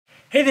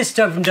Hey, this is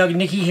Doug from Doug and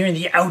Nikki here in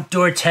the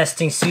outdoor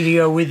testing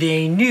studio with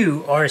a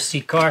new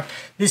RC car.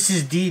 This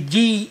is the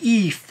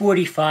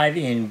DE45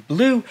 in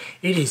blue.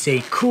 It is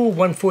a cool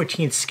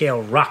 1/14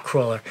 scale rock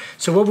crawler.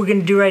 So what we're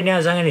going to do right now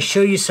is I'm going to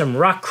show you some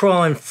rock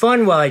crawling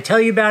fun while I tell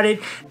you about it.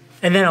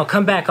 And then I'll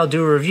come back, I'll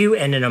do a review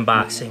and an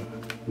unboxing.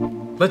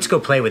 Let's go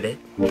play with it.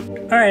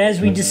 Alright, as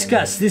we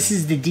discussed, this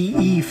is the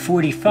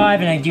DE45,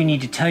 and I do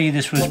need to tell you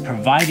this was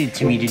provided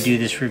to me to do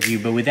this review,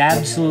 but with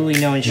absolutely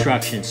no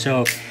instructions.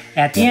 So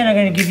at the end, I'm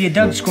going to give you a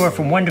Doug score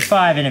from 1 to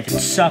 5, and if it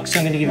sucks,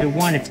 I'm going to give it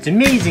 1. If it's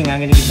amazing, I'm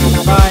going to give it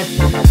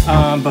a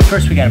 5. But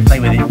first we got to play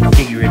with it and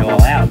figure it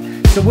all out.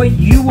 So what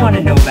you want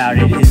to know about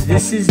it is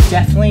this is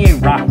definitely a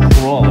rock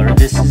crawler.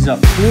 This is a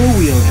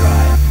 4-wheel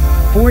drive,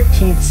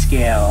 14th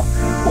scale,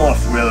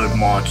 off-road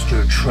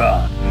monster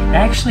truck. It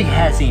actually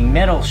has a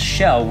metal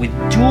shell with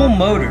dual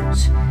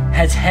motors,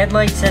 has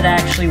headlights that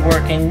actually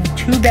work, and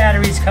 2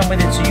 batteries come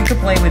with it, so you can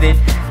play with it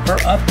for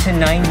up to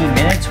 90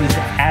 minutes, which is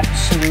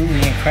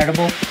absolutely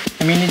incredible.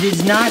 I mean, it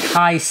is not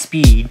high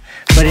speed,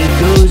 but it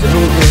goes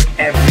over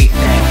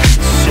everything.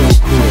 It's so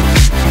cool.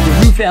 The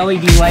roof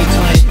LED lights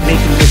on it make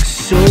it look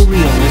so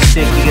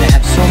realistic. You're going to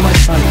have so much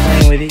fun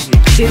playing with it.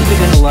 Your kids are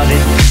going to love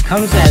it. It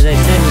comes, as I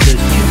said, with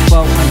those two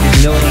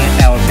 1200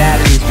 milliamp hour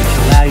batteries, which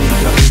allow you to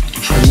go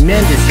a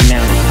tremendous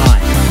amount of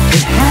time.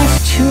 It has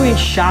 2-inch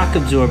shock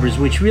absorbers,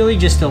 which really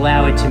just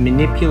allow it to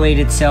manipulate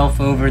itself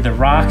over the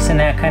rocks and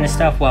that kind of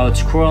stuff while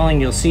it's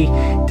crawling. You'll see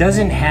it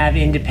doesn't have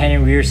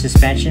independent rear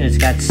suspension. It's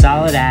got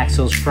solid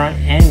axles, front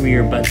and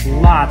rear, but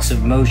lots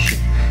of motion.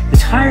 The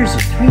tires are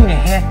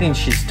 3.5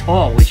 inches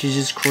tall, which is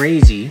just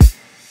crazy.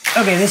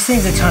 Okay, this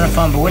thing's a ton of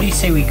fun, but what do you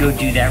say we go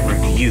do that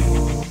review?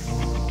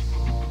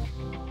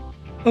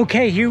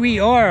 Okay, here we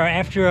are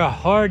after a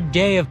hard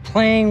day of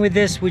playing with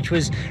this, which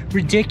was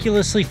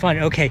ridiculously fun.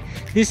 Okay,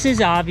 this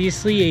is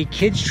obviously a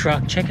kid's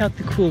truck. Check out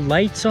the cool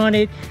lights on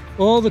it.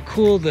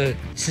 The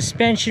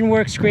suspension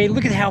works great.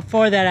 Look at how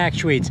far that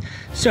actuates.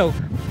 So,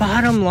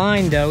 bottom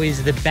line though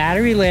is the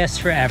battery lasts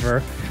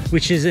forever,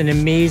 which is an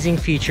amazing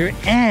feature.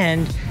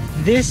 And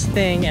this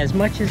thing, as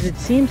much as it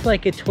seems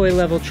like a toy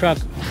level truck,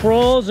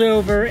 crawls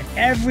over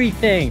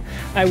everything.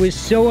 I was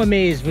so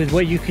amazed with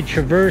what you could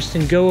traverse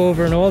and go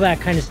over and all that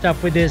kind of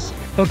stuff with this.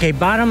 Okay,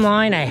 bottom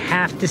line, I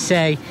have to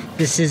say,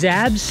 this is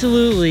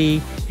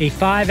absolutely a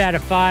 5 out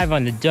of 5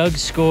 on the Doug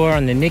score,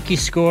 on the Nikki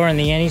score, on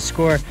the Annie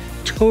score.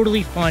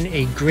 Totally fun,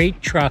 a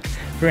great truck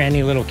for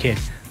any little kid.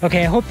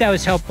 Okay, I hope that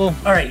was helpful.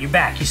 All right, you're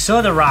back. You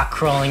saw the rock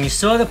crawling, you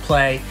saw the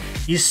play,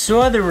 you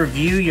saw the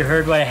review, you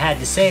heard what I had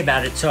to say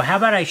about it. So how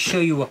about I show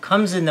you what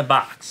comes in the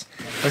box?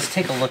 Let's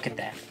take a look at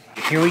that.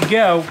 Here we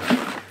go.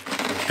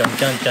 Dun,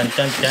 dun, dun,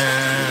 dun,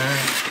 dun.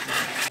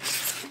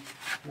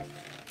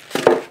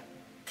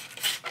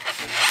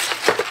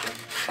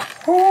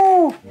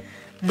 Ooh,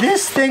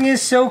 this thing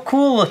is so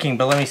cool looking,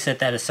 but let me set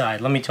that aside.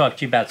 Let me talk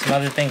to you about some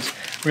other things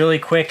really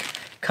quick.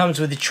 Comes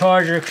with the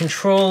charger,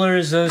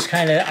 controllers, those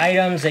kind of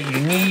items that you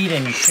need,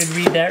 and you should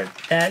read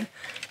that.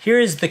 Here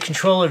is the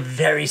controller,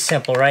 very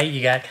simple, right?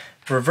 You got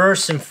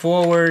reverse and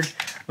forward,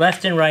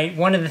 left and right.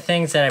 One of the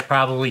things that I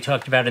probably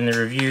talked about in the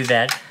review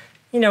that,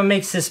 you know,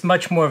 makes this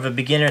much more of a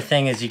beginner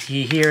thing is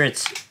you hear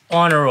it's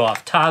on or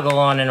off, toggle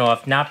on and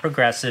off, not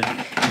progressive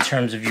in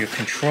terms of your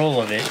control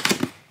of it.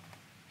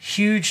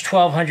 Huge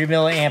 1200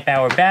 milliamp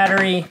hour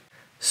battery.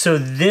 So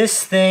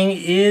this thing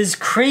is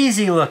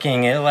crazy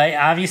looking.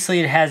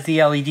 Obviously it has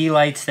the LED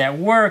lights that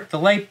work, the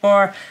light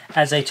bar.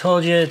 As I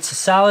told you, it's a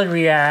solid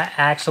rear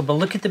axle, but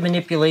look at the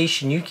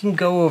manipulation. You can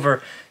go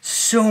over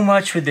so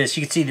much with this.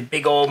 You can see the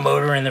big old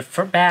motor in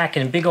the back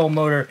and a big old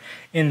motor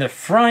in the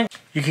front.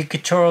 You can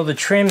control the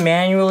trim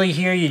manually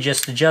here. You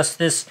just adjust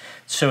this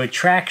so it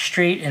tracks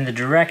straight in the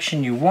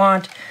direction you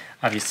want.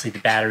 Obviously the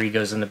battery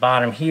goes in the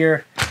bottom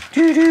here.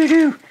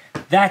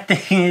 That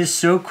thing is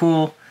so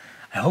cool.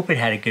 I hope it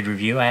had a good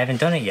review. I haven't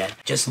done it yet.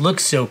 It just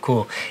looks so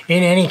cool.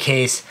 In any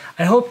case,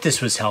 I hope this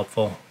was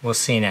helpful. We'll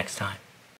see you next time.